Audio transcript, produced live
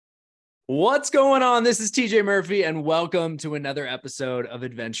What's going on? This is TJ Murphy, and welcome to another episode of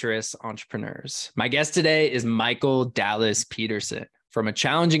Adventurous Entrepreneurs. My guest today is Michael Dallas-Petersen. From a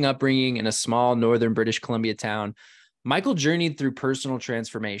challenging upbringing in a small northern British Columbia town, Michael journeyed through personal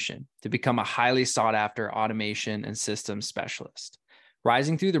transformation to become a highly sought-after automation and systems specialist.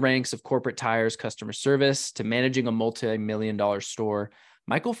 Rising through the ranks of corporate tires customer service to managing a multi-million-dollar store,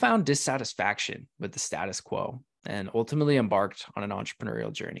 Michael found dissatisfaction with the status quo and ultimately embarked on an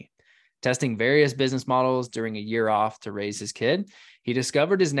entrepreneurial journey. Testing various business models during a year off to raise his kid, he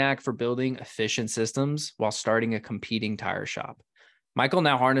discovered his knack for building efficient systems while starting a competing tire shop. Michael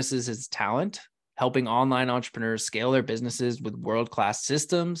now harnesses his talent, helping online entrepreneurs scale their businesses with world-class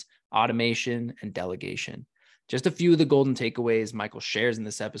systems, automation, and delegation. Just a few of the golden takeaways Michael shares in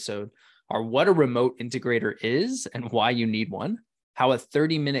this episode are what a remote integrator is and why you need one, how a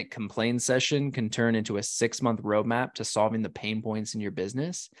 30-minute complaint session can turn into a 6-month roadmap to solving the pain points in your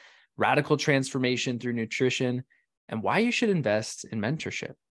business, radical transformation through nutrition, and why you should invest in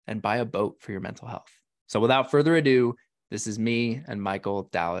mentorship and buy a boat for your mental health. So without further ado, this is me and Michael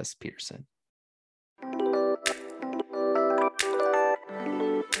Dallas-Petersen.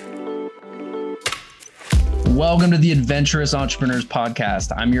 Welcome to the Adventurous Entrepreneurs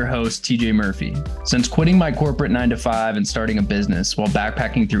Podcast. I'm your host, TJ Murphy. Since quitting my corporate 9-to-5 and starting a business while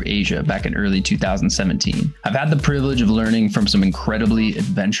backpacking through Asia back in early 2017, I've had the privilege of learning from some incredibly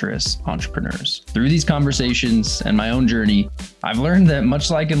adventurous entrepreneurs. Through these conversations and my own journey, I've learned that much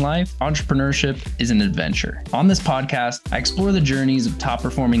like in life, entrepreneurship is an adventure. On this podcast, I explore the journeys of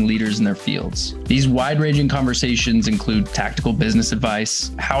top-performing leaders in their fields. These wide-ranging conversations include tactical business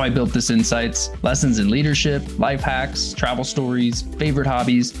advice, how I built this insights, lessons in leadership, life hacks, travel stories, favorite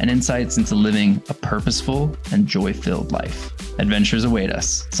hobbies, and insights into living a purposeful and joy-filled life. Adventures await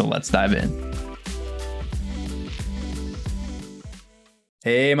us, so let's dive in.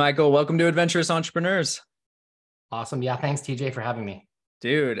 Hey, Michael, welcome to Adventurous Entrepreneurs. Awesome. Yeah, thanks, TJ, for having me.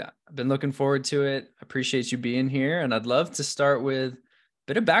 Dude, I've been looking forward to it. Appreciate you being here, and I'd love to start with a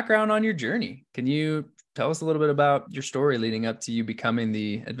bit of background on your journey. Can you tell us a little bit about your story leading up to you becoming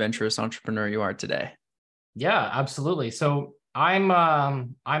the adventurous entrepreneur you are today? Yeah, absolutely. So I'm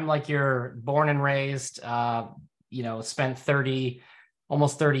like you're born and raised, spent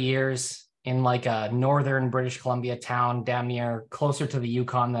almost 30 years in like a northern British Columbia town, damn near closer to the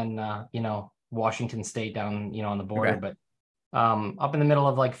Yukon than, Washington State down, on the border, Okay. but up in the middle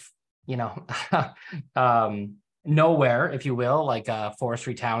of like, nowhere, if you will, like a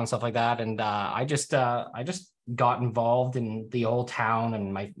forestry town and stuff like that. And I just got involved in the whole town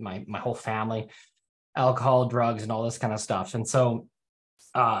and my whole family, alcohol, drugs, and all this kind of stuff. And so,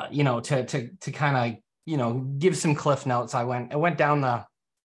 to kind of, give some cliff notes, I went down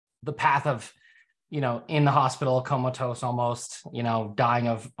the path of, in the hospital, comatose, almost, dying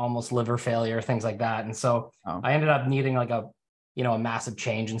of almost liver failure, things like that. And so I ended up needing like a massive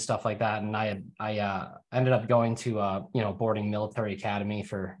change and stuff like that. And I ended up going to boarding military academy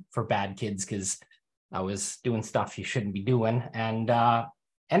for bad kids, because I was doing stuff you shouldn't be doing. And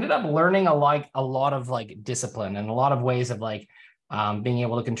ended up learning a lot of like discipline and a lot of ways of like being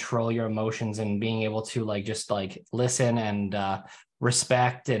able to control your emotions and being able to like just like listen and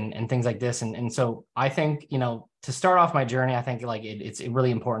respect and things like this. And so I think, to start off my journey, I think like it's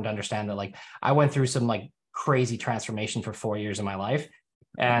really important to understand that like I went through some like crazy transformation for 4 years of my life.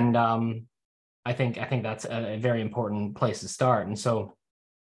 And I think that's a very important place to start. And so,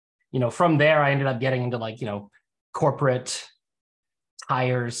 from there, I ended up getting into like, corporate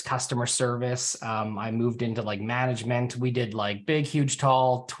tires, customer service. I moved into like management. We did like big, huge,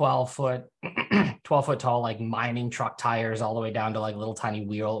 tall, 12 foot tall, like mining truck tires, all the way down to like little tiny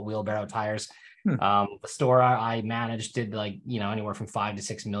wheelbarrow tires. The store I managed did like, anywhere from 5 to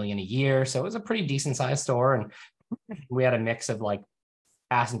 6 million a year. So it was a pretty decent sized store. And we had a mix of like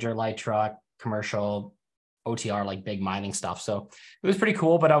passenger, light truck, commercial, OTR, like big mining stuff. So it was pretty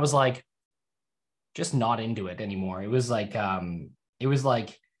cool, but I was like, just not into it anymore. It was like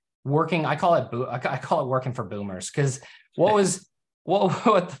working. I call it working for boomers. Cause what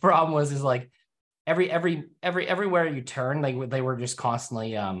the problem was is like everywhere you turn, they were just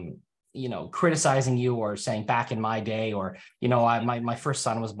constantly, criticizing you or saying back in my day, or, my first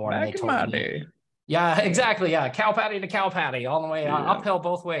son was born Back and they in told my me, day. yeah, exactly. Yeah. Cow patty to cow patty all the way uphill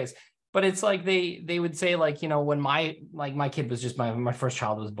both ways. But it's like, they would say like, when my kid was just my first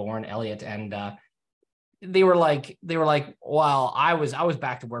child was born, Elliot. And, they were like, well, I was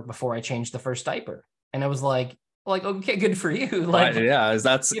back to work before I changed the first diaper. And it was like, okay, good for you. Like, right, yeah. Is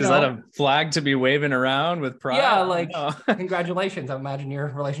that a flag to be waving around with pride? Yeah, like, congratulations. I imagine your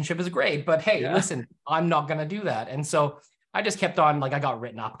relationship is great, but hey, listen, I'm not going to do that. And so I just kept on, like, I got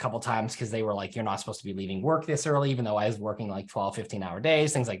written up a couple of times because they were like, you're not supposed to be leaving work this early, even though I was working like 12, 15-hour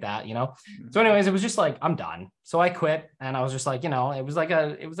days, things like that, So anyways, it was just like, I'm done. So I quit, and I was just like, it was like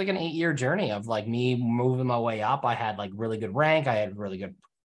an 8-year journey of like me moving my way up. I had like really good rank. I had really good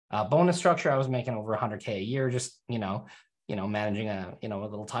bonus structure. I was making over 100K a year, just, managing a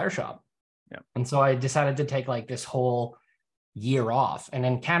little tire shop. Yeah. And so I decided to take like this whole year off. And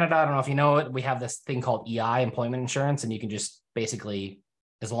in Canada, I don't know if you know it, we have this thing called EI, employment insurance, and you can just basically,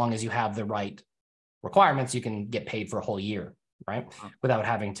 as long as you have the right requirements, you can get paid for a whole year, right? Without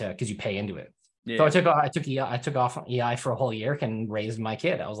having to, because you pay into it. Yeah. So I took off EI for a whole year and raised my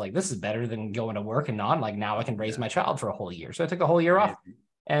kid. I was like, this is better than going to work and not like, now I can raise my child for a whole year. So I took a whole year off,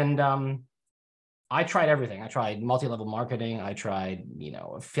 and I tried everything. I tried multi-level marketing. I tried,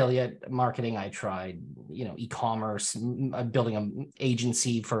 affiliate marketing. I tried, e-commerce, building an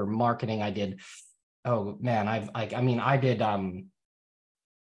agency for marketing. I did, oh man, I did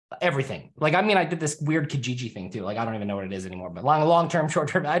everything. Like, I did this weird Kijiji thing too. Like, I don't even know what it is anymore, but long-term,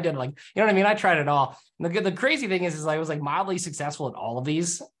 short-term, I did, like, you know what I mean? I tried it all. And the crazy thing is I was like mildly successful at all of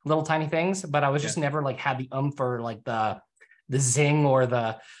these little tiny things, but I was just never like had the for like the zing or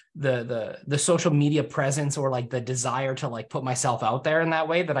the social media presence or like the desire to like put myself out there in that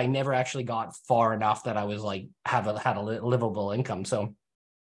way, that I never actually got far enough that I was like had a livable income. So I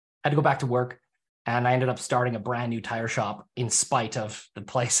had to go back to work, and I ended up starting a brand new tire shop in spite of the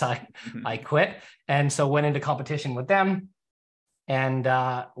place I quit. And so went into competition with them, and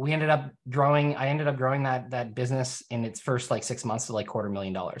we ended up growing. I ended up growing that business in its first like 6 months to like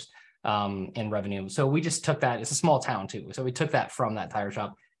 $250,000 in revenue. So we just took that. It's a small town too, so we took that from that tire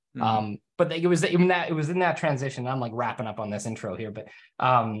shop. But it was in that transition. I'm like wrapping up on this intro here, but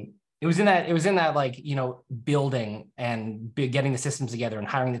it was in that like, building and getting the systems together and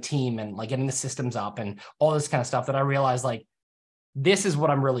hiring the team and like getting the systems up and all this kind of stuff that I realized like, this is what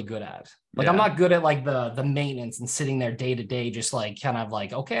I'm really good at. Like, I'm not good at like the maintenance and sitting there day to day, just like kind of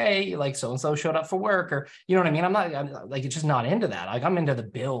like, okay, like so-and-so showed up for work, or, you know what I mean? I'm like, it's just not into that. Like, I'm into the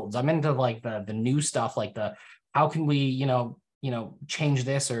builds. I'm into like the new stuff, like how can we, change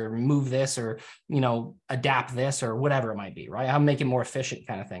this or move this or, adapt this or whatever it might be, right? How make it more efficient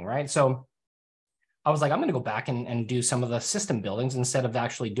kind of thing, right? So I was like, I'm going to go back and do some of the system buildings instead of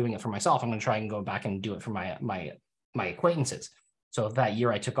actually doing it for myself. I'm going to try and go back and do it for my acquaintances. So that year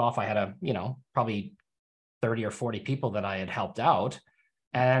I took off, I had probably 30 or 40 people that I had helped out.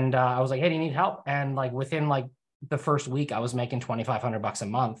 And I was like, hey, do you need help? And like within like the first week, I was making $2,500 a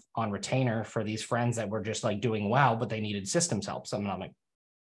month on retainer for these friends that were just like doing well, but they needed systems help. So I'm like,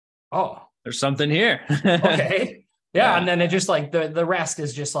 oh, there's something here. Okay. Yeah. And then it just like the rest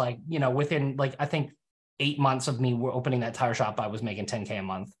is just like, within like, I think 8 months of me opening that tire shop, I was making 10K a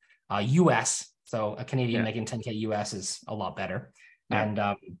month US. So a Canadian making 10K US is a lot better. Yeah. And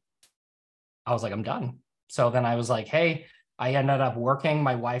I was like, I'm done. So then I was like, hey, I ended up working.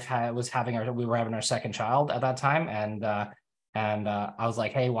 My wife we were having our second child at that time. And I was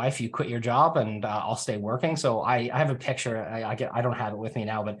like, hey, wife, you quit your job and I'll stay working. So I have a picture. I don't have it with me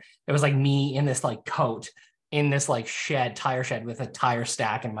now, but it was like me in this like coat in this like tire shed with a tire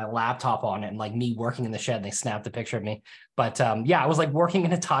stack and my laptop on it, and like me working in the shed. They snapped a picture of me. But I was like working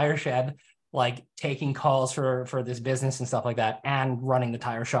in a tire shed, like taking calls for this business and stuff like that, and running the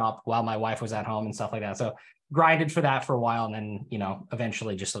tire shop while my wife was at home and stuff like that. So grinded for that for a while. And then,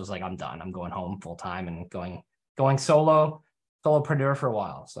 eventually just was like, I'm done. I'm going home full time and going solopreneur for a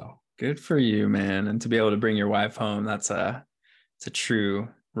while. So good for you, man. And to be able to bring your wife home, it's a true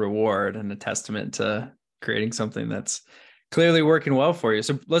reward and a testament to creating something that's clearly working well for you.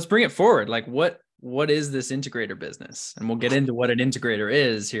 So let's bring it forward. Like what is this integrator business? And we'll get into what an integrator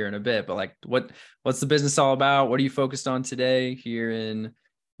is here in a bit, but like what's the business all about? What are you focused on today here in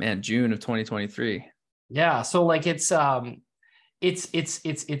June of 2023? Yeah. So like it's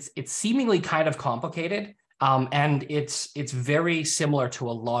seemingly kind of complicated. And it's very similar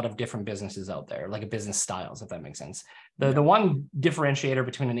to a lot of different businesses out there, like a business styles, if that makes sense. The one differentiator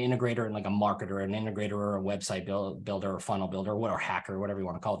between an integrator and like a marketer, an integrator or a website builder or funnel builder or hacker, whatever you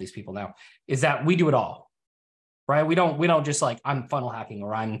want to call these people now, is that we do it all. Right? We don't just like, I'm funnel hacking,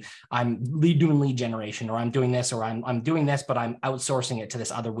 or I'm doing lead generation, or I'm doing this, or I'm doing this, but I'm outsourcing it to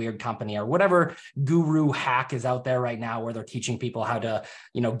this other weird company, or whatever guru hack is out there right now where they're teaching people how to,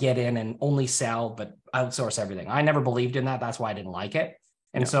 get in and only sell, but outsource everything. I never believed in that. That's why I didn't like it.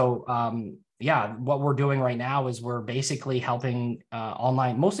 And so, what we're doing right now is we're basically helping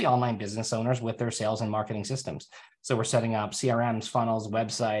mostly online business owners with their sales and marketing systems. So we're setting up CRMs, funnels,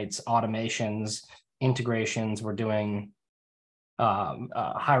 websites, automations, integrations. We're doing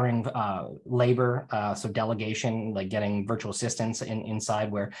hiring labor, so delegation, like getting virtual assistants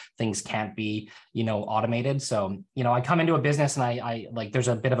inside where things can't be, automated. So, I come into a business and I like, there's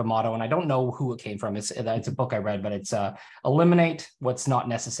a bit of a motto, and I don't know who it came from. It's a book I read, but it's eliminate what's not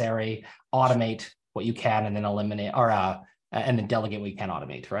necessary, automate what you can, and then eliminate and then delegate what you can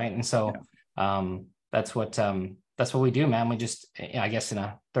automate, right? And so that's what we do, man. We just, I guess, in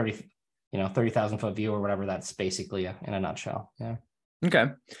a 30,000 foot view or whatever, that's basically in a nutshell. Yeah. Okay.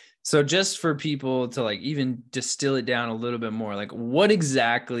 So just for people to like even distill it down a little bit more, like what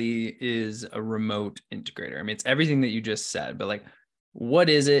exactly is a remote integrator? I mean, it's everything that you just said, but like, what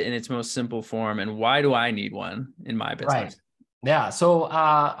is it in its most simple form, and why do I need one in my business? Right. Yeah. So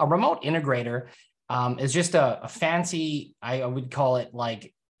a remote integrator is just a fancy, I would call it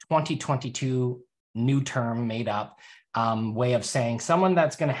like 2022 new term made up way of saying someone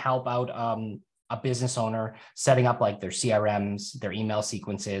that's going to help out a business owner setting up like their CRMs, their email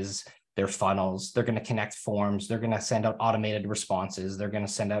sequences, their funnels. They're going to connect forms. They're going to send out automated responses. They're going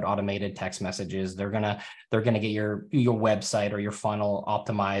to send out automated text messages. They're going to get your website or your funnel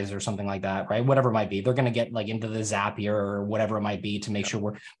optimized or something like that, right? Whatever it might be. They're going to get like into the Zapier or whatever it might be to make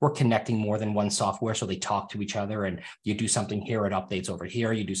sure we're connecting more than one software so they talk to each other, and you do something here, it updates over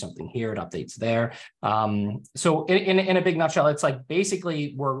here. You do something here, it updates there. So in a big nutshell, it's like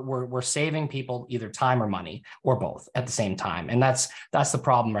basically we're saving people either time or money or both at the same time. And that's the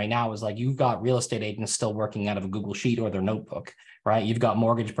problem right now, is like you've got real estate agents still working out of a Google Sheet or their notebook, right? You've got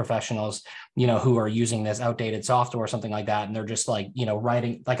mortgage professionals, who are using this outdated software or something like that. And they're just like,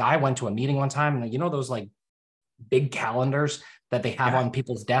 writing, like I went to a meeting one time and those like big calendars that they have on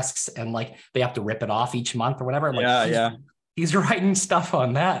people's desks, and like they have to rip it off each month or whatever. Like, he's writing stuff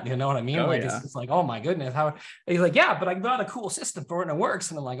on that. You know what I mean? It's just like, oh my goodness. How he's like, yeah, but I got a cool system for it and it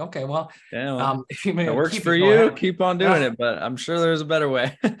works. And I'm like, okay, well, if it works for you, keep on doing it, but I'm sure there's a better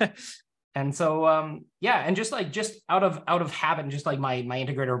way. And so, and just out of habit, and just like my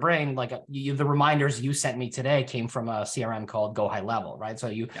integrator brain, like the reminders you sent me today came from a CRM called Go High Level, right? So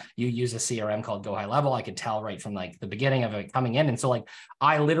you use a CRM called Go High Level. I could tell right from like the beginning of it coming in. And so like,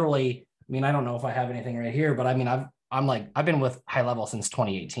 I literally, I don't know if I have anything right here, but I've been with High Level since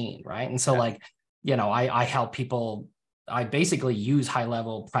 2018, right? And so I help people. I basically use High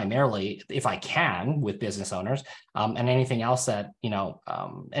Level primarily, if I can, with business owners, and anything else that,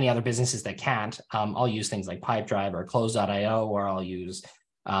 any other businesses that can't, I'll use things like Pipedrive or Close.io, or I'll use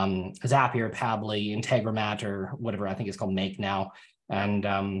Zapier, Pabbly, Integramat, or whatever I think it's called Make now, and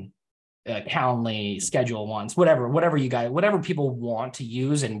Calendly, Schedule Once, whatever people want to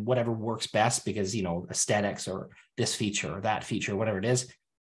use and whatever works best, because, aesthetics or this feature or that feature, whatever it is.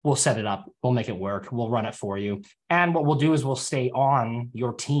 We'll set it up. We'll make it work. We'll run it for you. And what we'll do is we'll stay on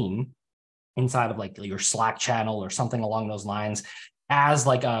your team inside of like your Slack channel or something along those lines, as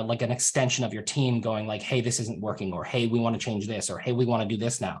like an extension of your team, going like, hey, this isn't working, or hey, we want to change this, or hey, we want to do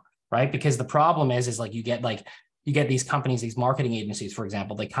this now, right? Because the problem is like you get these companies, these marketing agencies, for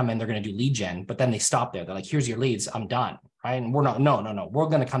example, they come in, they're going to do lead gen, but then they stop there. They're like, here's your leads, I'm done. Right. And we're not, no. We're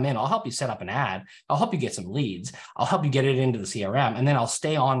going to come in. I'll help you set up an ad. I'll help you get some leads. I'll help you get it into the CRM. And then I'll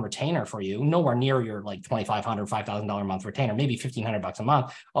stay on retainer for you, nowhere near your like $2,500, $5,000 a month retainer, maybe $1,500 a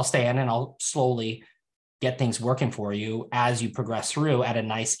month. I'll stay in and I'll slowly get things working for you as you progress through at a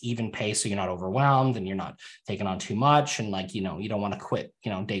nice even pace, so you're not overwhelmed and you're not taking on too much, and like you don't want to quit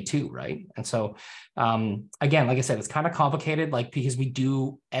day two, right? And so again, like I said, it's kind of complicated, like because we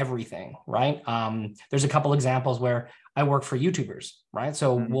do everything, right? There's a couple examples where I work for YouTubers, right?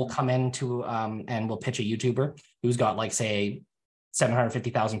 So we'll come into and we'll pitch a YouTuber who's got like say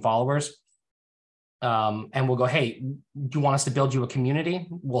 750,000 followers. And we'll go, hey, do you want us to build you a community?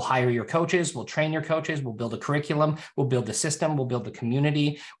 We'll hire your coaches. We'll train your coaches. We'll build a curriculum. We'll build the system. We'll build the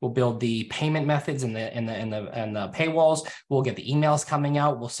community. We'll build the payment methods and the paywalls. We'll get the emails coming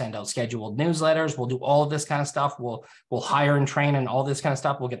out. We'll send out scheduled newsletters. We'll do all of this kind of stuff. We'll hire and train and all this kind of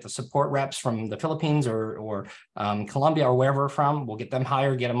stuff. We'll get the support reps from the Philippines or Colombia or wherever from. We'll get them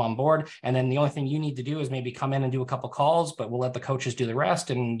hired, get them on board. And then the only thing you need to do is maybe come in and do a couple calls, but we'll let the coaches do the rest,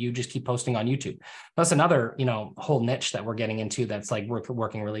 and you just keep posting on YouTube. That's another, whole niche that we're getting into that's like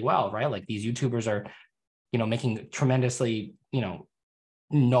working really well, right? Like these YouTubers are, making tremendously,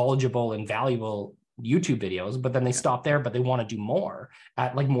 knowledgeable and valuable YouTube videos, but then they stop there, but they want to do more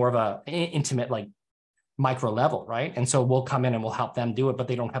at like more of a intimate, like micro level, right? And so we'll come in and we'll help them do it, but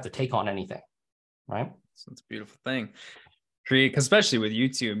they don't have to take on anything, right? So it's a beautiful thing. Especially with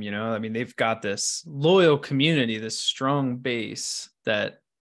YouTube, I mean, they've got this loyal community, this strong base that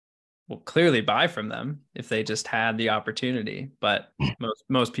will clearly buy from them if they just had the opportunity. But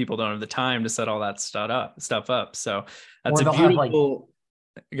most people don't have the time to set all that stuff up. So that's Or a they'll have like, beautiful.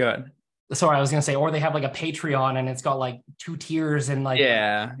 Go ahead. sorry, I was gonna say, or they have like a Patreon and it's got like 2 tiers and like,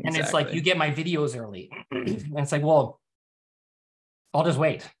 Yeah, and it's like, exactly. you get my videos early. And it's like, well, I'll just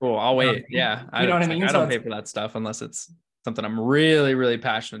wait. Cool. I'll wait. Yeah. You know what I mean? I So don't pay for that stuff unless it's something I'm really, really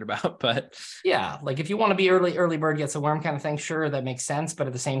passionate about. But yeah, like if you want to be early bird gets the worm kind of thing, sure, that makes sense. But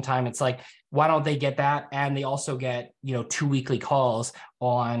at the same time, it's like, why don't they get that? And they also get, 2 weekly calls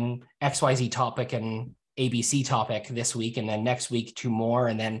on XYZ topic and ABC topic this week. And then next week, 2 more.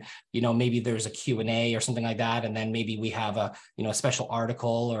 And then, maybe there's a Q&A or something like that. And then maybe we have a, special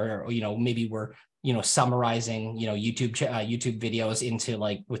article or maybe we're, summarizing, YouTube videos into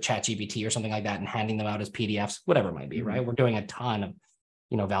like with ChatGPT or something like that and handing them out as PDFs, whatever it might be, right? We're doing a ton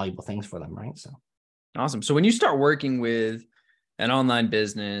of, valuable things for them, right? So awesome. So when you start working with an online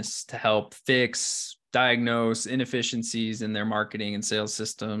business to help fix, diagnose inefficiencies in their marketing and sales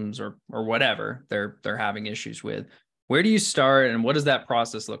systems or whatever they're having issues with, where do you start and what does that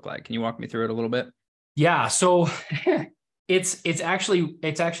process look like? Can you walk me through it a little bit? Yeah. So it's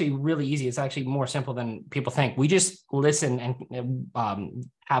actually really easy. It's actually more simple than people think. We just listen and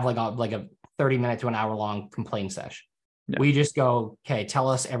have like a 30-minute to an hour long complaint session. Yeah. We just go, okay, tell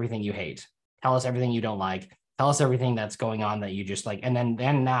us everything you hate. Tell us everything you don't like. Tell us everything that's going on that you just like. And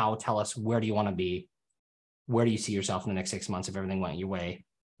then now tell us, where do you want to be? Where do you see yourself in the next 6 months if everything went your way?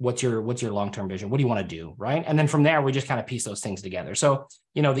 What's your long-term vision? What do you want to do? Right. And then from there, we just kind of piece those things together. So,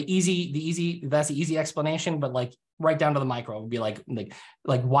 that's the easy explanation, but like right down to the micro would be like,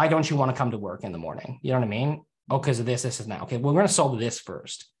 why don't you want to come to work in the morning? You know what I mean? Oh, because of this is now. Okay, well, we're going to solve this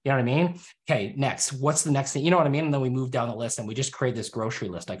first. You know what I mean? Okay, next, what's the next thing? You know what I mean? And then we move down the list and we just create this grocery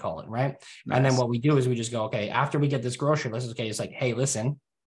list, I call it, right? Nice. And then what we do is we just go, okay, after we get this grocery list, okay, it's like, hey, listen,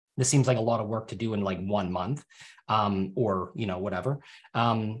 this seems like a lot of work to do in like 1 month, or, whatever.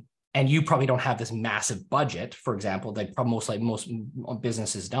 And you probably don't have this massive budget, for example, that most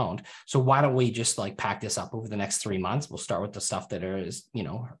businesses don't. So why don't we just like pack this up over the next 3 months? We'll start with the stuff that is,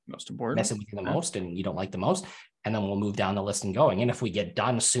 most important, messing with you the most and you don't like the most. And then we'll move down the list and going. And if we get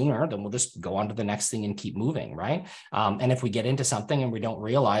done sooner, then we'll just go on to the next thing and keep moving, right? And if we get into something and we don't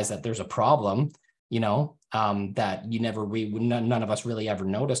realize that there's a problem, that none of us really ever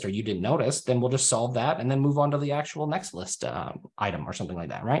noticed or you didn't notice, then we'll just solve that and then move on to the actual next list item or something like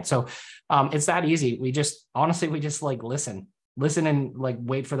that, right? So it's that easy. We just like listen and like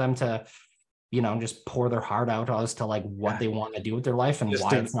wait for them to, just pour their heart out as to like what they want to do with their life and just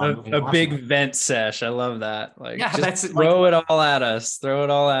why it's not moving. A big vent sesh. I love that. Like, yeah, just throw it all at us,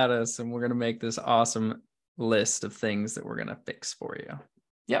 and we're gonna make this awesome list of things that we're gonna fix for you.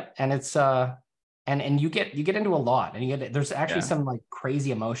 Yep, and it's and you get into a lot, and there's actually some like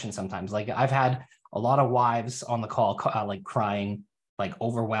crazy emotions sometimes. Like I've had a lot of wives on the call like crying, like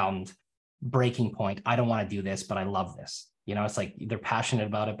overwhelmed, breaking point. I don't want to do this, but I love this. It's like they're passionate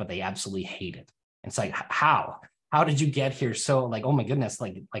about it, but they absolutely hate it. It's like, how did you get here? So like, oh my goodness,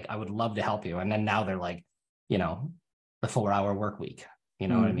 like I would love to help you. And then now they're like, the 4-hour work week. You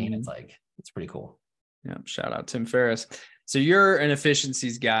know what I mean? It's like, it's pretty cool. Yeah. Shout out Tim Ferriss. So you're an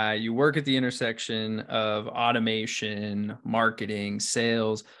efficiencies guy. You work at the intersection of automation, marketing,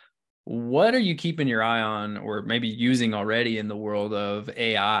 sales. What are you keeping your eye on or maybe using already in the world of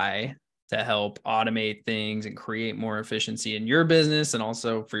AI to help automate things and create more efficiency in your business and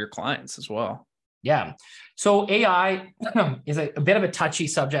also for your clients as well? Yeah. So AI is a bit of a touchy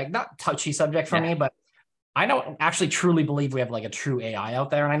subject, not touchy subject for me, but I don't actually truly believe we have like a true AI out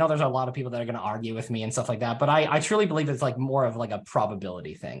there. And I know there's a lot of people that are going to argue with me and stuff like that, but I truly believe it's like more of like a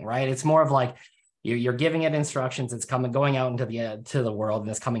probability thing, right? It's more of like you're giving it instructions. It's going out into the world and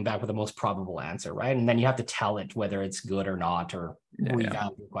it's coming back with the most probable answer, right? And then you have to tell it whether it's good or not, or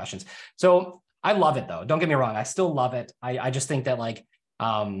revalue questions. So I love it though. Don't get me wrong. I still love it. I just think that like,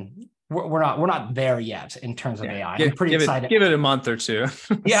 we're not there yet in terms of AI. I'm pretty excited. Give it a month or two.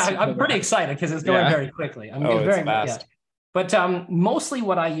 Yeah, I'm pretty excited because it's going very quickly. Very fast. But mostly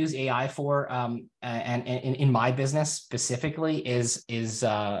what I use AI for, and in my business specifically, is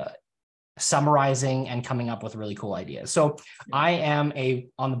summarizing and coming up with really cool ideas. So I am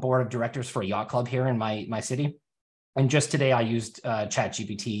on the board of directors for a yacht club here in my city, and just today I used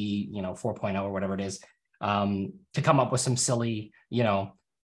ChatGPT, 4.0 or whatever it is, to come up with some silly,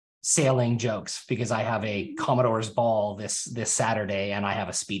 sailing jokes, because I have a Commodore's ball this Saturday and I have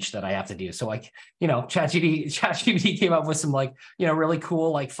a speech that I have to do. So like, ChatGPT came up with some like, really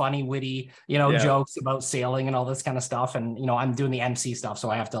cool, like funny, witty, jokes about sailing and all this kind of stuff. And, I'm doing the MC stuff, so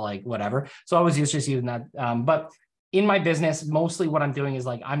I have to like, whatever. So I was just using that. But in my business, mostly what I'm doing is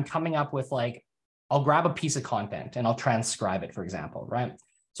like, I'm coming up with like, I'll grab a piece of content and I'll transcribe it, for example, right?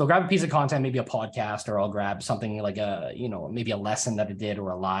 So I'll grab a piece of content, maybe a podcast, or I'll grab something like maybe a lesson that I did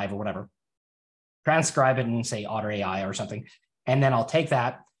or a live or whatever, transcribe it and say Otter AI or something. And then I'll take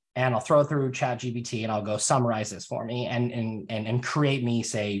that and I'll throw it through ChatGPT and I'll go summarize this for me and create me,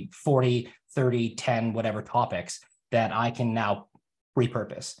 say 40, 30, 10, whatever topics that I can now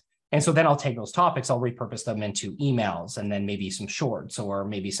repurpose. And so then I'll take those topics, I'll repurpose them into emails and then maybe some shorts or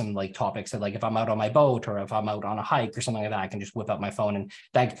maybe some like topics that like if I'm out on my boat or if I'm out on a hike or something like that, I can just whip out my phone and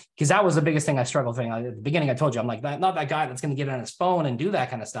that, because that was the biggest thing I struggled with. At the beginning, I told you, I'm like, not that guy that's going to get on his phone and do that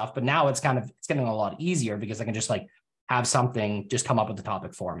kind of stuff. But now it's getting a lot easier because I can just like have something just come up with the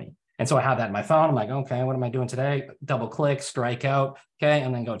topic for me. And so I have that in my phone. I'm like, okay, what am I doing today? Double click, strike out. Okay.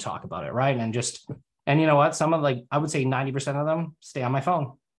 And then go talk about it. Right. And you know what? Some of like, I would say 90% of them stay on my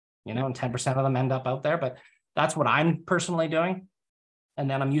phone, and 10% of them end up out there, but that's what I'm personally doing. And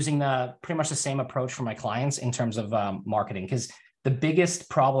then I'm using pretty much the same approach for my clients in terms of marketing. Because the biggest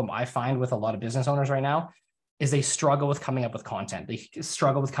problem I find with a lot of business owners right now is they struggle with coming up with content. They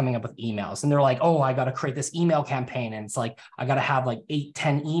struggle with coming up with emails. And they're like, oh, I got to create this email campaign. And it's like, I got to have like 8,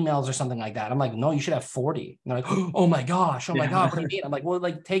 10 emails or something like that. I'm like, no, you should have 40. And they're like, oh my gosh, what do you mean? I'm like, well,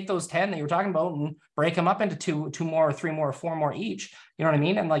 like take those 10 that you were talking about and break them up into two more, or 3 more, or 4 more each. You know what I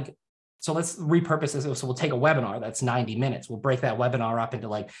mean? And like, so let's repurpose this. So we'll take a webinar that's 90 minutes. We'll break that webinar up into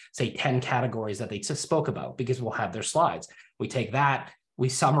like, say 10 categories that they just spoke about because we'll have their slides. We take that, we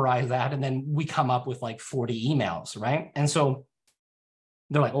summarize that, and then we come up with like 40 emails, right? And so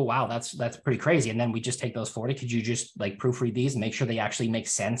they're like, oh, wow, that's pretty crazy. And then we just take those 40. Could you just like proofread these and make sure they actually make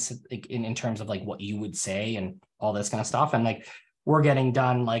sense in terms of like what you would say and all this kind of stuff? And like, we're getting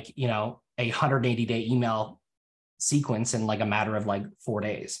done like, a 180-day email sequence in like a matter of like 4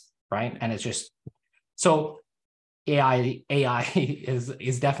 days. Right. And it's just, so AI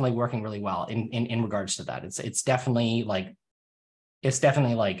is definitely working really well in regards to that. It's definitely like,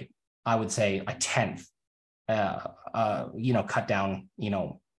 I would say a 10th, cut down,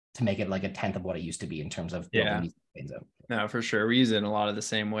 to make it like a 10th of what it used to be in terms of building these things up. No, for sure. We use it in a lot of the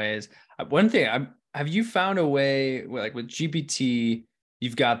same ways. One thing, have you found a way, like with GPT,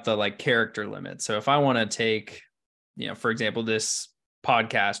 you've got the like character limit. So if I want to take, for example, this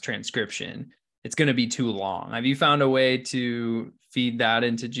podcast transcription, it's going to be too long. Have you found a way to feed that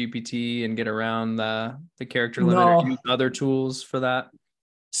into GPT and get around the character limit or use other tools for that?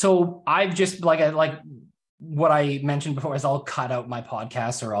 So I've just like what I mentioned before is I'll cut out my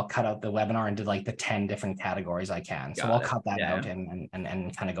podcast or I'll cut out the webinar into like the 10 different categories I can. So I'll cut that out and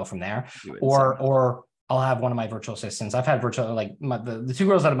kind of go from there. Or I'll have one of my virtual assistants. I've had virtual, like the 2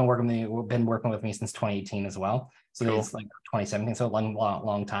 girls that have been working with me since 2018 as well. So cool. It's like 2017, so a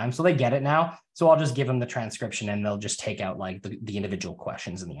long time. So they get it now. So I'll just give them the transcription and they'll just take out like the individual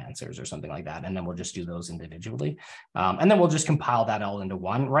questions and the answers or something like that. And then we'll just do those individually. And then we'll just compile that all into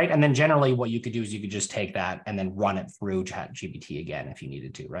one, right? And then generally what you could do is you could just take that and then run it through ChatGPT again if you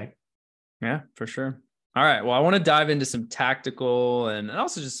needed to, right? Yeah, for sure. All right. Well, I want to dive into some tactical and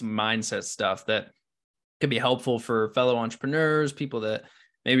also just some mindset stuff that could be helpful for fellow entrepreneurs, people that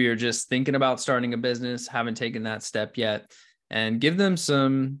maybe you're just thinking about starting a business, haven't taken that step yet, and give them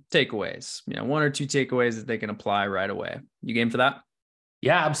some takeaways, 1 or 2 takeaways that they can apply right away. You game for that?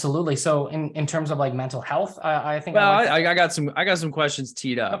 Yeah, absolutely. So in terms of like mental health, I think. Well, I got some questions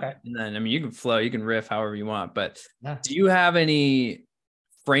teed up. Okay. And then, you can flow, you can riff however you want, but do you have any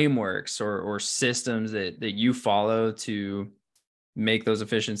frameworks or systems that you follow to make those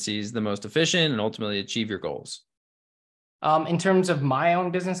efficiencies the most efficient and ultimately achieve your goals? In terms of my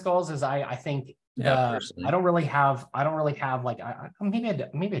own business goals, is I think I don't really have like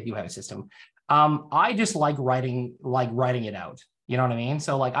maybe I do have a system. I just like writing it out. You know what I mean?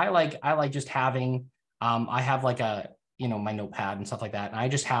 So like I like just having I have like a my notepad and stuff like that, and I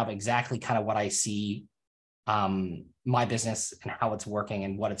just have exactly kind of what I see my business and how it's working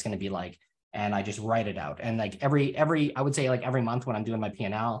and what it's going to be like, and I just write it out. And like every I would say like every month when I'm doing my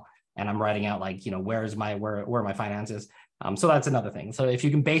P&L and I'm writing out like where are my finances. So that's another thing. So if you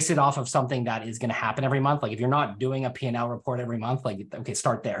can base it off of something that is going to happen every month, like if you're not doing a P&L report every month, like, okay,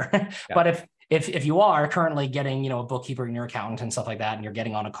 start there. Yeah. But if you are currently getting, a bookkeeper and your accountant and stuff like that, and you're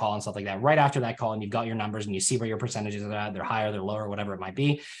getting on a call and stuff like that, right after that call and you've got your numbers and you see where your percentages are at, they're higher, they're lower, whatever it might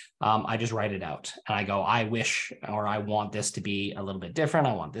be. I just write it out and I go, I wish, or I want this to be a little bit different.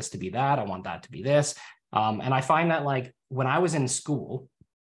 I want this to be that. I want that to be this. And I find that like when I was in school,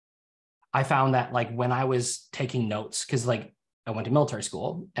 I found that like when I was taking notes, because like I went to military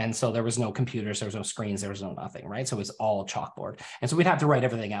school. And so there was no computers, there was no screens, there was no nothing, right? So it was all chalkboard. And so we'd have to write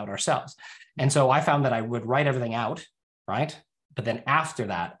everything out ourselves. And so I found that I would write everything out, right? But then after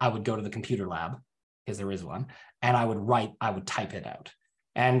that, I would go to the computer lab, because there is one, and I would type it out.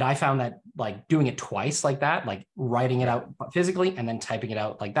 And I found that like doing it twice like that, like writing it out physically and then typing it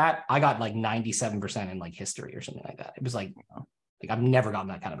out like that, I got like 97% in like history or something like that. It was like I've never gotten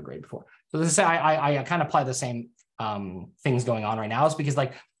that kind of a grade before. So this is, I kind of apply the same things going on right now, is because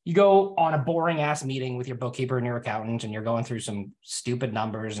like you go on a boring ass meeting with your bookkeeper and your accountant, and you're going through some stupid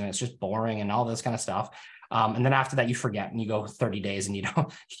numbers and it's just boring and all this kind of stuff. And then after that, you forget and you go 30 days and you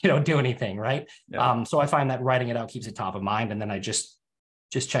don't do anything, right? Yeah. So I find that writing it out keeps it top of mind. And then I just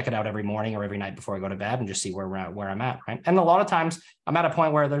check it out every morning or every night before I go to bed and just see where I'm at, right? And a lot of times I'm at a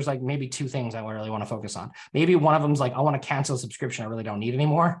point where there's like maybe two things I really want to focus on. Maybe one of them's like, I want to cancel a subscription I really don't need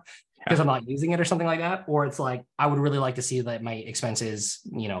anymore because I'm not using it or something like that. Or it's like, I would really like to see that my expenses,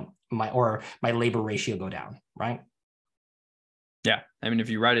 my labor ratio go down, right? Yeah. I mean, if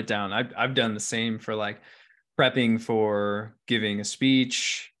you write it down, I've done the same for like prepping for giving a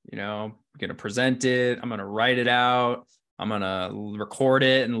speech, I'm going to present it. I'm going to write it out. I'm going to record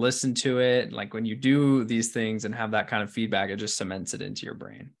it and listen to it. Like when you do these things and have that kind of feedback, it just cements it into your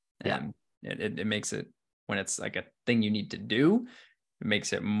brain. And it makes it, when it's like a thing you need to do, it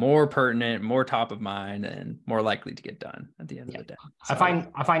makes it more pertinent, more top of mind, and more likely to get done at the end of the day. So,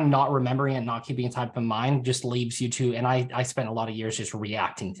 I find not remembering and not keeping it top of mind just leaves you to, and I spent a lot of years just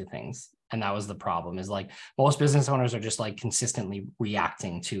reacting to things. And that was the problem, is like most business owners are just like consistently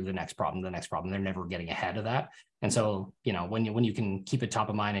reacting to the next problem. They're never getting ahead of that. And so, when you can keep it top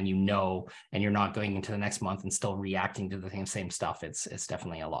of mind and and you're not going into the next month and still reacting to the same stuff, it's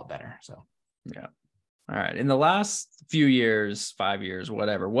definitely a lot better. So, yeah. All right. In the last few years, 5 years,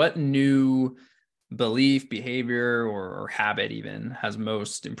 whatever, what new belief, behavior, or habit even has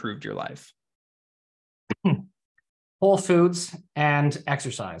most improved your life? Whole foods and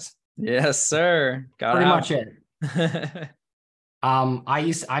exercise. Yes, sir. Pretty much it. I'm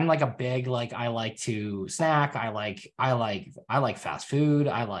like a big, like, I like to snack. I like fast food.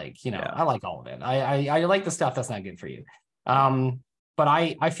 I like all of it. I like the stuff that's not good for you. But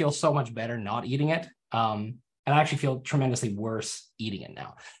I feel so much better not eating it. And I actually feel tremendously worse eating it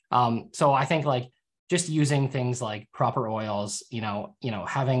now. So I think like just using things like proper oils,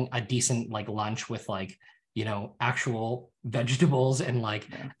 having a decent like lunch with like, actual vegetables and like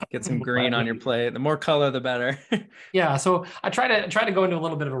get some green on your plate. The more color, the better. Yeah. So I try to go into a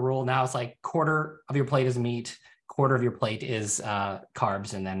little bit of a rule now. It's like quarter of your plate is meat, quarter of your plate is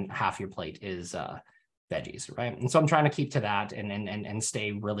carbs, and then half your plate is veggies, right? And so I'm trying to keep to that and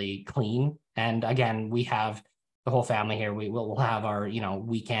stay really clean. And again, we have the whole family here. We'll have our,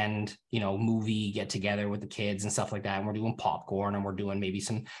 weekend, movie get together with the kids and stuff like that. And we're doing popcorn, and we're doing maybe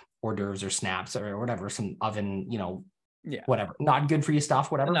some hors d'oeuvres or snaps or whatever, some oven, whatever, not good for you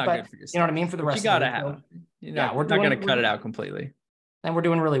stuff, whatever. Not but good for you know what I mean? For the rest you gotta of the week, we're not going to cut it out completely. And we're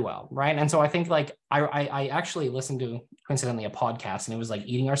doing really well, right? And so I think like I actually listened to, coincidentally, a podcast, and it was like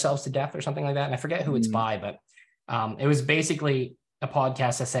Eating Ourselves to Death or something like that. And I forget who it's by, but it was basically a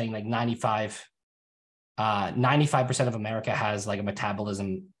podcast that's saying like 95% of America has like a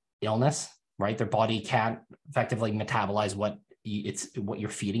metabolism illness, right? Their body can't effectively metabolize what you're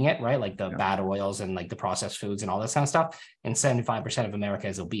feeding it, right? Like the bad oils and like the processed foods and all this kind of stuff. And 75% of America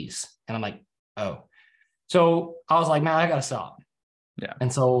is obese. And I'm like, oh. So I was like, man, I gotta stop. Yeah.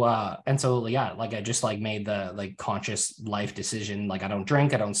 And so yeah, like I just like made the like conscious life decision. Like I don't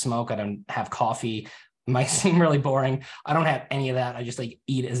drink, I don't smoke, I don't have coffee. It might seem really boring. I don't have any of that. I just like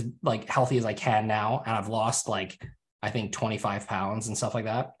eat as like healthy as I can now. And I've lost like, I think 25 pounds and stuff like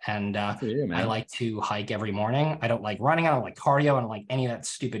that. And I like to hike every morning. I don't like running. I don't like cardio. I don't like any of that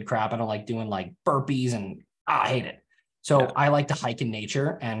stupid crap. I don't like doing like burpees, and I hate it. So I like to hike in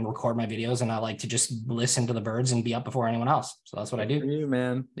nature and record my videos, and I like to just listen to the birds and be up before anyone else. So that's what I do. For you,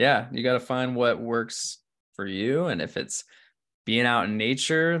 man. Yeah. You got to find what works for you. And if it's being out in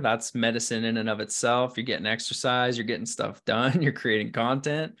nature, that's medicine in and of itself. You're getting exercise, you're getting stuff done, you're creating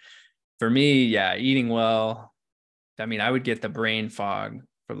content. For me, eating well. I mean, I would get the brain fog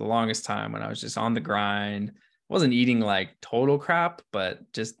for the longest time when I was just on the grind. Wasn't eating like total crap,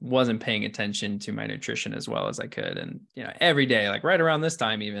 but just wasn't paying attention to my nutrition as well as I could. And, every day, like right around this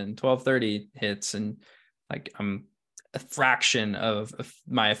time, even 12:30 hits, and like I'm a fraction of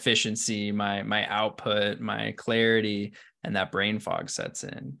my efficiency, my output, my clarity, and that brain fog sets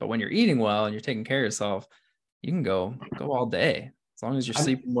in. But when you're eating well and you're taking care of yourself, you can go all day as long as you're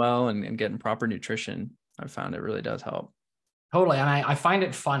sleeping well and getting proper nutrition. I found it really does help. Totally. And I find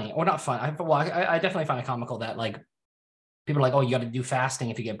it funny, or not fun. I definitely find it comical that like people are like, oh, you got to do fasting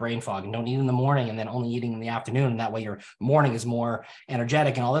if you get brain fog, and don't eat in the morning and then only eating in the afternoon. And that way your morning is more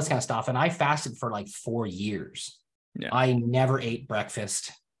energetic and all this kind of stuff. And I fasted for like 4 years. Yeah. I never ate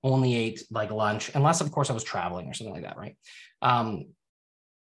breakfast, only ate like lunch, unless of course I was traveling or something like that. Right.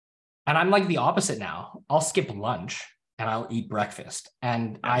 And I'm like the opposite now. I'll skip lunch and I'll eat breakfast.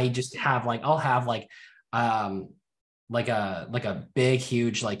 And I just have like, I'll have like a big,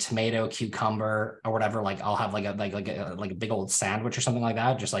 huge like tomato, cucumber or whatever. Like I'll have like a big old sandwich or something like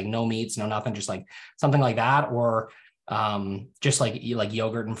that. Just like no meats, no nothing, just like something like that. Or just like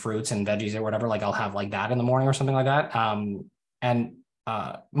yogurt and fruits and veggies or whatever. Like I'll have like that in the morning or something like that. And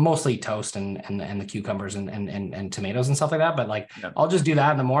mostly toast and the cucumbers and tomatoes and stuff like that. But like, I'll just do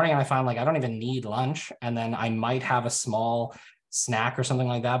that in the morning. And I find like, I don't even need lunch. And then I might have a small snack or something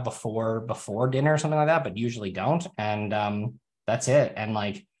like that before dinner or something like that, but usually don't. And that's it. And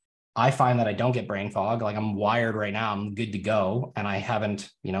like, I find that I don't get brain fog. Like I'm wired right now. I'm good to go. And I haven't,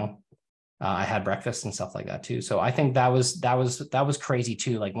 I had breakfast and stuff like that too. So I think that was crazy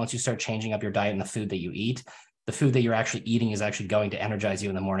too. Like once you start changing up your diet and the food that you eat, the food that you're actually eating is actually going to energize you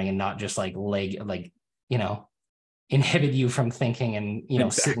in the morning and not just inhibit you from thinking and, exactly.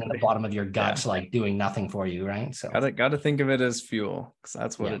 Sitting at the bottom of your gut, like doing nothing for you. Right. So got to think of it as fuel, because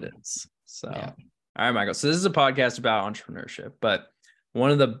that's what it is. So, All right, Michael. So this is a podcast about entrepreneurship, but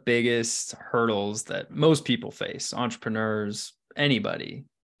one of the biggest hurdles that most people face, entrepreneurs, anybody,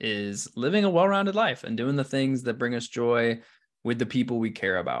 is living a well-rounded life and doing the things that bring us joy with the people we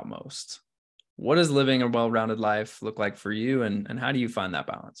care about most. What does living a well-rounded life look like for you? And how do you find that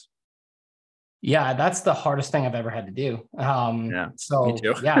balance? Yeah, that's the hardest thing I've ever had to do. So me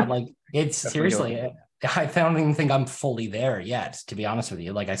too. Like it's seriously, I don't even think I'm fully there yet, to be honest with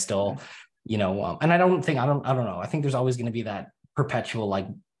you. Like I still, and I don't know. I think there's always going to be that perpetual like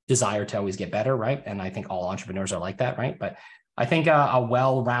desire to always get better. Right. And I think all entrepreneurs are like that. Right. But I think a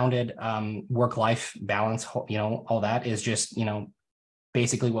well-rounded work-life balance, all that is just,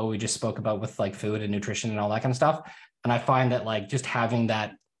 basically what we just spoke about with like food and nutrition and all that kind of stuff. And I find that like just having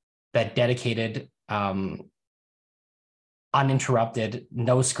that dedicated, uninterrupted,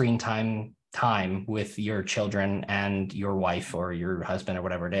 no screen time with your children and your wife or your husband or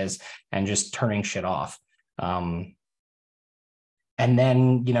whatever it is, and just turning shit off. And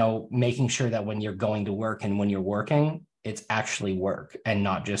then, making sure that when you're going to work and when you're working, it's actually work and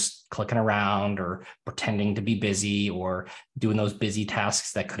not just clicking around or pretending to be busy or doing those busy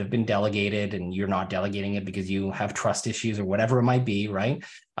tasks that could have been delegated and you're not delegating it because you have trust issues or whatever it might be. Right.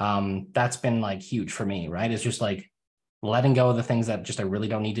 That's been like huge for me. Right. It's just like letting go of the things that just I really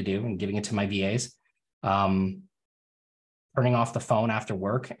don't need to do and giving it to my VAs. Turning off the phone after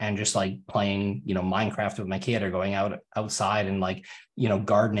work and just like playing, Minecraft with my kid or going outside and like,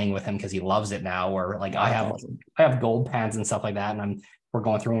 gardening with him because he loves it now. Or like I have gold pans and stuff like that. And we're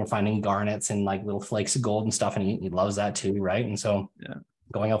going through and we're finding garnets and like little flakes of gold and stuff. And he loves that too. Right. And so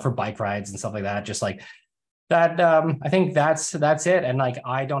going out for bike rides and stuff like that, just like that. I think that's it. And like,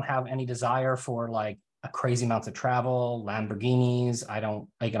 I don't have any desire for like a crazy amounts of travel, Lamborghinis. I don't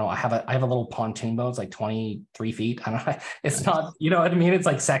like, I have a little pontoon boat. It's like 23 feet. I don't know. It's not, you know what I mean? It's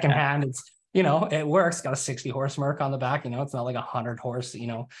like secondhand. It's, it works. Got a 60 horse Merc on the back, it's not like 100 horse,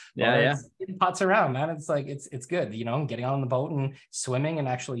 it puts around, man. It's like, it's good, getting on the boat and swimming and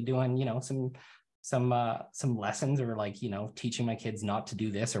actually doing, some lessons or like, teaching my kids not to do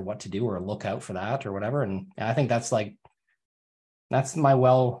this or what to do or look out for that or whatever. And I think that's my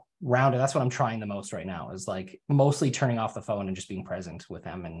well-rounded. That's what I'm trying the most right now, is like mostly turning off the phone and just being present with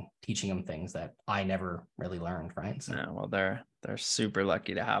them and teaching them things that I never really learned. Right. So well, they're super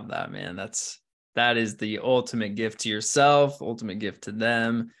lucky to have that, man. That is the ultimate gift to yourself, ultimate gift to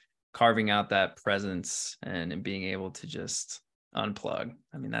them, carving out that presence and being able to just unplug.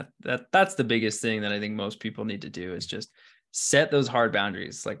 I mean, that's the biggest thing that I think most people need to do, is just set those hard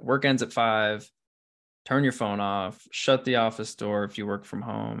boundaries. Like work ends at 5, turn your phone off, shut the office door if you work from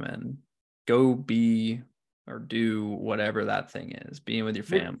home, and go be or do whatever that thing is, being with your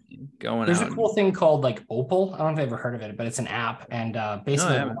family, going There's out. a cool thing called like Opal. I don't know if you've ever heard of it, but it's an app and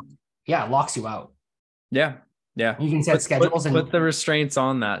basically, it locks you out. Yeah. You can set schedules and put the restraints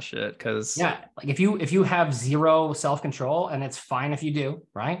on that shit. Cause like if you have zero self-control, and it's fine if you do,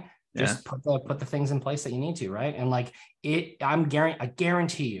 right? Just put the things in place that you need to, right? And like I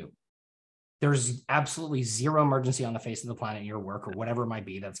guarantee you, there's absolutely zero emergency on the face of the planet, your work or whatever it might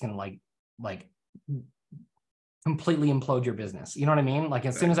be, that's going to like completely implode your business. You know what I mean? Like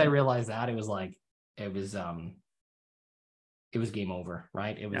as soon as I realized that, it was game over,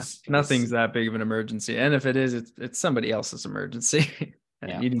 right? Nothing's that big of an emergency. And if it is, it's somebody else's emergency.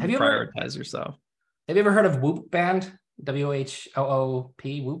 And you need to prioritize yourself. Have you ever heard of Whoop Band?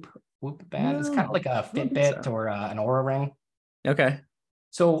 WHOOP, Whoop band. It's kind of like a Fitbit or an Aura ring. Okay.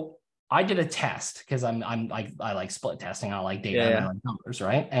 So I did a test because I like split testing. I like data and I like numbers,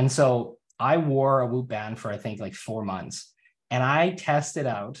 right? And so I wore a Whoop band for I think like 4 months, and I tested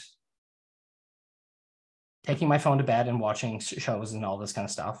out taking my phone to bed and watching shows and all this kind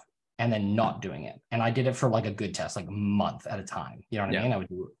of stuff, and then not doing it. And I did it for like a good test, like a month at a time. You know what I mean? I would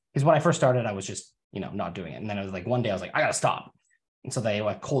do it because when I first started, I was just not doing it, and then I was like one day I was like I gotta stop, and so they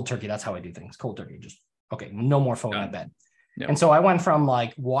like cold turkey. That's how I do things. Cold turkey, just okay, no more phone in bed. Yep. And so I went from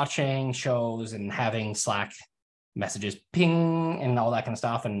like watching shows and having Slack messages ping and all that kind of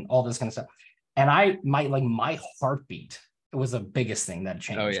stuff and all this kind of stuff. And my heartbeat was the biggest thing that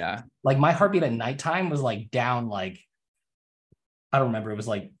changed. Oh yeah. Like my heartbeat at nighttime was like down, like, I don't remember. It was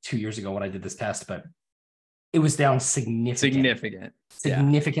like 2 years ago when I did this test, but it was down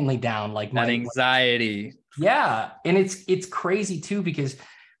significantly down. Like my anxiety. Yeah. And it's crazy too, because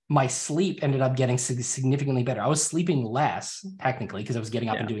my sleep ended up getting significantly better. I was sleeping less technically because I was getting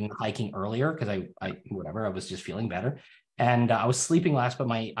up and doing hiking earlier because I was just feeling better. And I was sleeping less,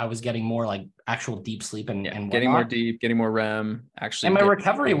 but I was getting more like actual deep sleep and getting more deep, getting more REM actually. And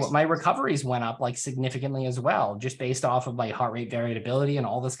my recoveries went up like significantly as well, just based off of my heart rate variability and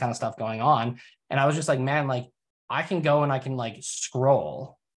all this kind of stuff going on. And I was just like, man, like I can go and I can like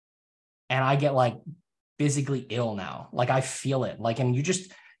scroll and I get like physically ill now. Like I feel it. Like, and you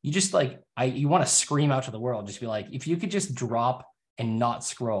just like, you want to scream out to the world, just be like, if you could just drop and not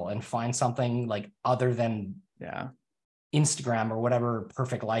scroll and find something like other than Instagram or whatever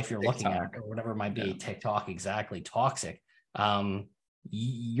perfect life you're TikTok. Looking at, or whatever it might be, TikTok, exactly, toxic.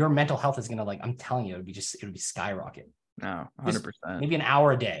 Your mental health is going to, like, I'm telling you, it would be skyrocket. No, 100%. Maybe an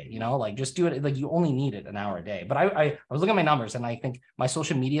hour a day, like just do it. Like you only need it an hour a day. But I was looking at my numbers and I think my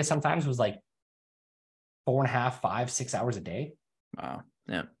social media sometimes was like 4.5, 5, 6 hours a day. Wow.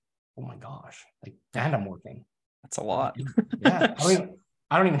 Yeah. Oh my gosh. Like, and I'm working. That's a lot. Yeah.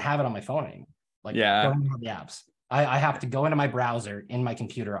 I don't even have it on my phone anymore. Like, don't have the apps. I have to go into my browser in my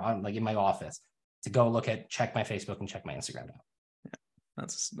computer on like in my office to go check my Facebook and check my Instagram now. Yeah.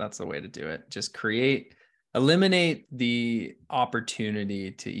 That's the way to do it. Just eliminate the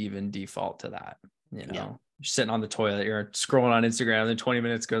opportunity to even default to that. You're sitting on the toilet, you're scrolling on Instagram, and then 20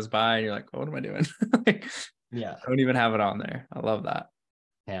 minutes goes by and you're like, what am I doing? I don't even have it on there. I love that.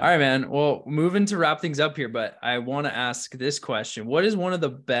 Yeah. All right, man. Well, moving to wrap things up here, but I want to ask this question. What is one of the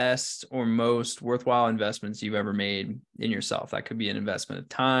best or most worthwhile investments you've ever made in yourself? That could be an investment of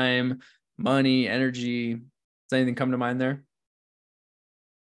time, money, energy. Does anything come to mind there?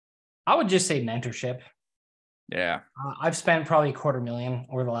 I would just say mentorship. Yeah. I've spent probably $250,000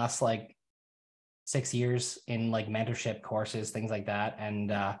 over the last like 6 years in like mentorship courses, things like that.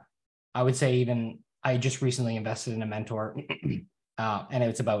 And I would say I just recently invested in a mentor. And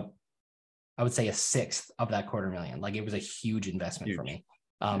it's about, I would say, a sixth of that $250,000. Like it was a huge investment for me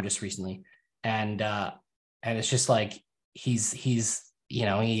just recently. And it's just like, he's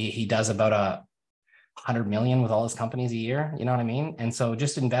he does about 100 million with all his companies a year. You know what I mean? And so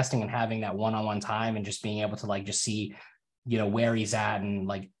just investing and having that one-on-one time and just being able to like, just see, where he's at and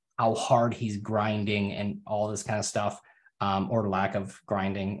like how hard he's grinding and all this kind of stuff, or lack of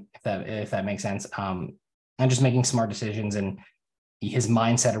grinding, if that makes sense. And just making smart decisions and his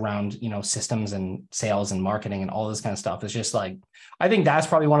mindset around, systems and sales and marketing and all this kind of stuff is just like, I think that's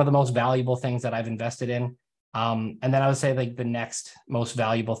probably one of the most valuable things that I've invested in. And then I would say like the next most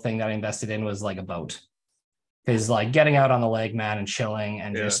valuable thing that I invested in was like a boat, because like getting out on the lake, man, and chilling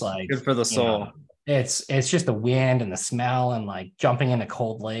and just like good for the soul. It's just the wind and the smell and like jumping in a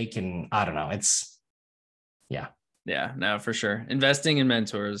cold lake. And I don't know, Yeah, no, for sure. Investing in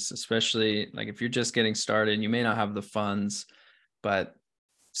mentors, especially like if you're just getting started and you may not have the funds, but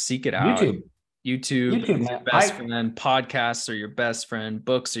seek it out. YouTube is your best friend. Podcasts are your best friend.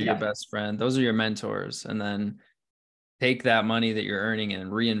 Books are your best friend. Those are your mentors. And then take that money that you're earning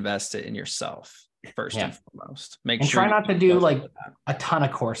and reinvest it in yourself first and foremost. Try not to do like a ton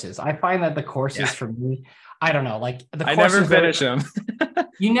of courses. I find that the courses for me, I don't know, like I never finish them.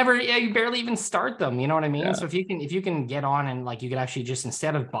 You barely even start them. You know what I mean? Yeah. So if you can get on and like, you could actually just,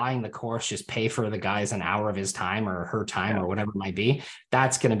 instead of buying the course, just pay for the guy's an hour of his time or her time or whatever it might be,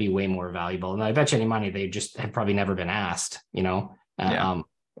 that's going to be way more valuable. And I bet you any money, they just have probably never been asked, and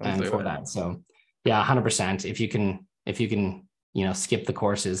for that. So 100%. If you can, skip the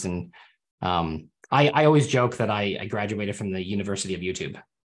courses. And I always joke that I graduated from the University of YouTube.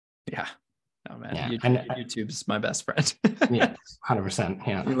 Yeah. Oh man, YouTube's my best friend. 100%.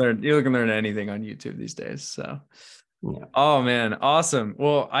 Yeah, you can learn anything on YouTube these days. So, Yeah. Oh man, awesome.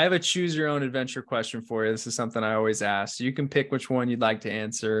 Well, I have a choose your own adventure question for you. This is something I always ask. You can pick which one you'd like to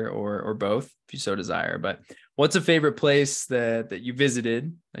answer or both if you so desire. But what's a favorite place that you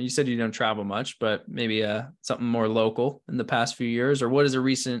visited? You said you don't travel much, but maybe something more local in the past few years, or what is a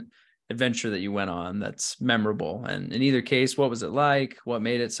recent adventure that you went on that's memorable? And in either case, what was it like? What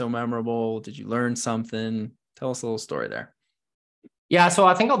made it so memorable? Did you learn something? Tell us a little story there. Yeah, so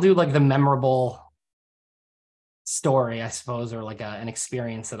I think I'll do like the memorable story, I suppose, or like an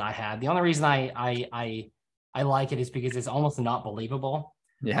experience that I had. The only reason I like it is because it's almost not believable.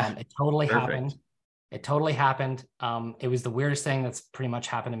 Yeah, It totally perfect. happened. It totally happened. It was the weirdest thing that's pretty much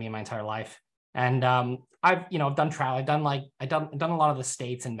happened to me in my entire life. And I've done travel. I've done a lot of the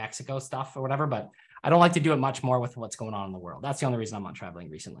States and Mexico stuff or whatever, but I don't like to do it much more with what's going on in the world. That's the only reason I'm not traveling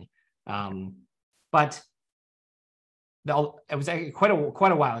recently. But it was quite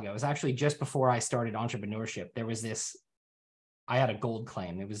a while ago. It was actually just before I started entrepreneurship. There was this. I had a gold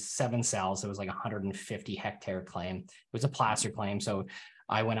claim. It was 7 cells. It was like 150 hectare claim. It was a placer claim. So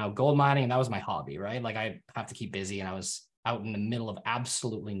I went out gold mining, and that was my hobby, right? Like I have to keep busy, and I was out in the middle of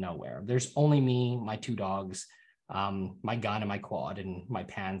absolutely nowhere. There's only me, my 2 dogs, my gun and my quad and my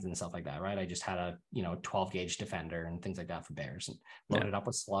pans and stuff like that, right? I just had a 12 gauge Defender and things like that for bears, and loaded up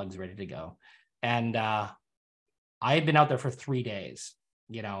with slugs, ready to go. And I had been out there for 3 days,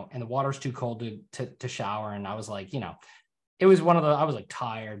 and the water's too cold to shower. And I was like, it was I was like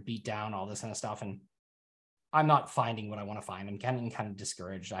tired, beat down, all this kind of stuff. And I'm not finding what I want to find. I'm getting kind of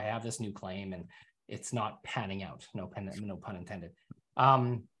discouraged. I have this new claim and it's not panning out. No pun intended.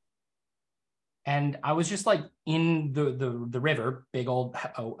 And I was just like in the river, big old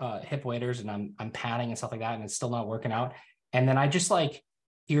hip waders, and I'm padding and stuff like that. And it's still not working out. And then I just like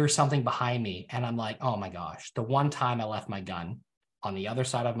hear something behind me, and I'm like, oh my gosh, the one time I left my gun on the other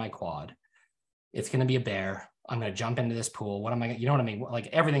side of my quad, it's going to be a bear. I'm going to jump into this pool. What am I going to, you know what I mean? Like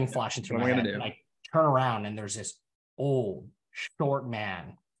everything flashing through my head. And I turn around, and there's this old short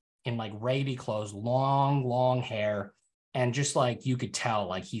man in like Raby clothes, long hair. And just like, you could tell,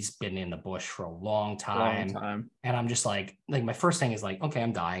 like he's been in the bush for a long time. And I'm just like my first thing is like, okay,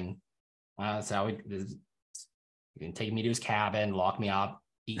 I'm dying. That's how you can take me to his cabin, lock me up,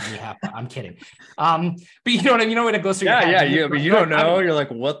 eat me half. I'm kidding. But you know what I mean? When it goes through your head. Yeah. But you don't know. You're like,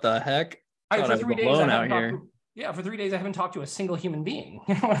 what the heck? For 3 days, for 3 days, I haven't talked to a single human being.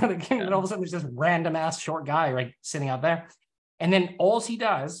 And all of a sudden, there's this random ass short guy right sitting out there. And then all he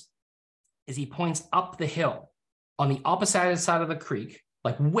does is he points up the hill on the opposite side of the creek,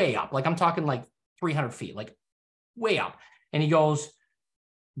 like way up. Like I'm talking like 300 feet, like way up. And he goes,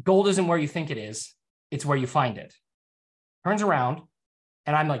 gold isn't where you think it is. It's where you find it. Turns around,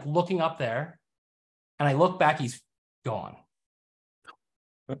 and I'm like looking up there, and I look back, he's gone.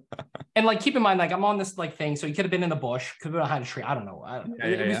 And like, keep in mind, like I'm on this like thing, so he could have been in the bush, could have been behind a tree. I don't know.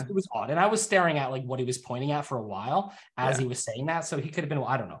 It was odd, and I was staring at like what he was pointing at for a while as he was saying that. So he could have been,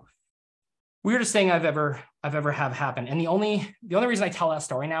 I don't know. Weirdest thing I've ever have happen. And the only reason I tell that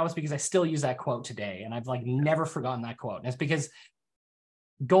story now is because I still use that quote today, and I've like never forgotten that quote. And it's because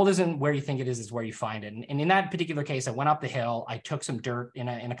gold isn't where you think it is where you find it. And in that particular case, I went up the hill, I took some dirt in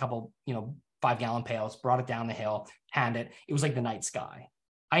a couple 5-gallon pails, brought it down the hill, panned it. It was like the night sky.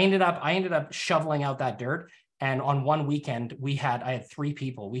 I ended up shoveling out that dirt. And on one weekend, I had 3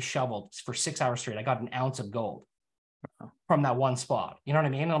 people. We shoveled for 6 hours straight. I got an ounce of gold from that one spot. You know what I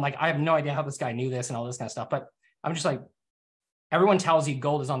mean? And I'm like, I have no idea how this guy knew this and all this kind of stuff. But I'm just like, everyone tells you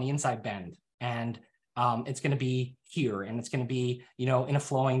gold is on the inside bend, and it's going to be here, and it's going to be, in a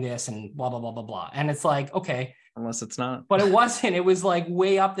flowing this and blah, blah, blah, blah, blah. And it's like, okay. Unless it's not. But it wasn't. It was like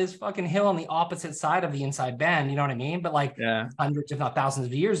way up this fucking hill on the opposite side of the inside bend. You know what I mean? But like hundreds, if not thousands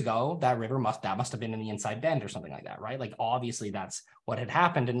of years ago, that river must have been in the inside bend or something like that, right? Like obviously that's what had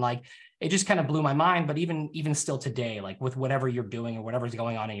happened. And like, it just kind of blew my mind. But even still today, like with whatever you're doing or whatever's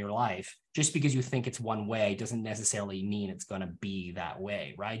going on in your life, just because you think it's one way doesn't necessarily mean it's going to be that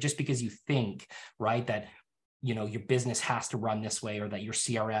way, right? Just because you think, right, that your business has to run this way, or that your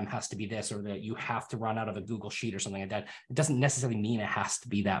CRM has to be this, or that you have to run out of a Google sheet or something like that. It doesn't necessarily mean it has to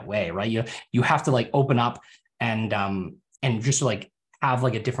be that way, right? You have to like open up and just like have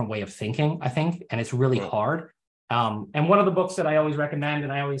like a different way of thinking, I think. And it's really hard. And one of the books that I always recommend,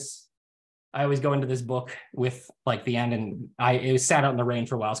 and I always go into this book with like the end, and it was sat out in the rain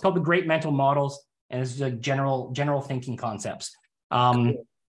for a while. It's called The Great Mental Models, and it's like general thinking concepts.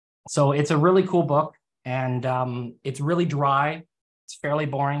 So it's a really cool book. And it's really dry. It's fairly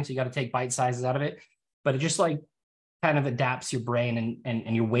boring, so you got to take bite sizes out of it. But it just like kind of adapts your brain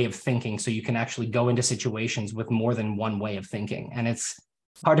and your way of thinking, so you can actually go into situations with more than one way of thinking. And it's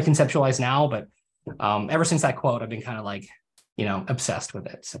hard to conceptualize now, but ever since that quote, I've been kind of like, obsessed with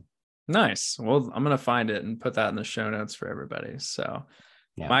it. So. Nice. Well, I'm going to find it and put that in the show notes for everybody. So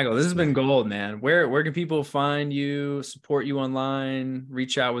Yeah. Michael, this has been gold, man. Where can people find you, support you online,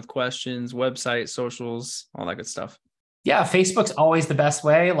 reach out with questions, website, socials, all that good stuff? Yeah, Facebook's always the best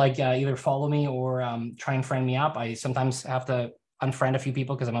way. Like either follow me or try and friend me up. I sometimes have to unfriend a few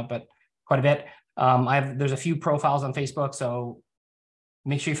people because I'm up at quite a bit. There's a few profiles on Facebook, so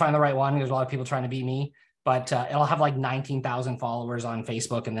make sure you find the right one. There's a lot of people trying to beat me, but it'll have like 19,000 followers on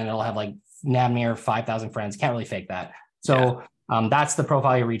Facebook, and then it'll have like damn near 5,000 friends. Can't really fake that. So that's the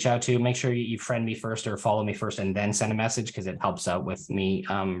profile you reach out to. Make sure you friend me first or follow me first and then send a message, because it helps out with me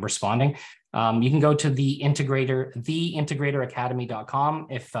responding. You can go to the integratoracademy.com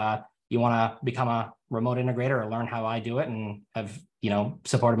if you want to become a remote integrator or learn how I do it, and have,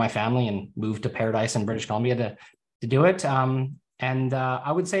 supported my family and moved to Paradise in British Columbia to do it. And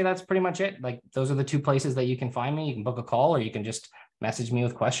I would say that's pretty much it. Like, those are the two places that you can find me. You can book a call, or you can just message me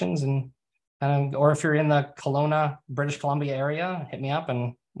with questions, or if you're in the Kelowna, British Columbia area, hit me up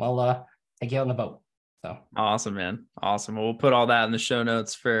and we'll take you out on the boat. So awesome, man. Awesome. Well, we'll put all that in the show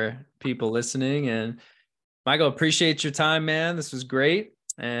notes for people listening. And Michael, appreciate your time, man. This was great.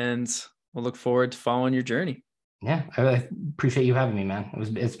 And we'll look forward to following your journey. Yeah, I appreciate you having me, man.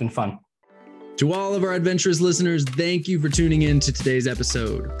 It's been fun. To all of our adventurous listeners, thank you for tuning in to today's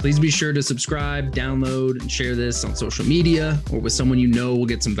episode. Please be sure to subscribe, download, and share this on social media or with someone you know will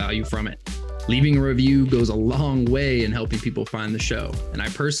get some value from it. Leaving a review goes a long way in helping people find the show, and I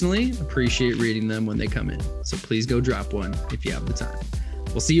personally appreciate reading them when they come in. So please go drop one if you have the time.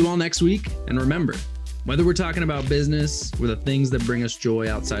 We'll see you all next week, and remember, whether we're talking about business or the things that bring us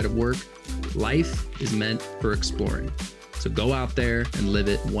joy outside of work, life is meant for exploring. So go out there and live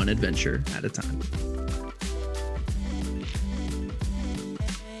it one adventure at a time.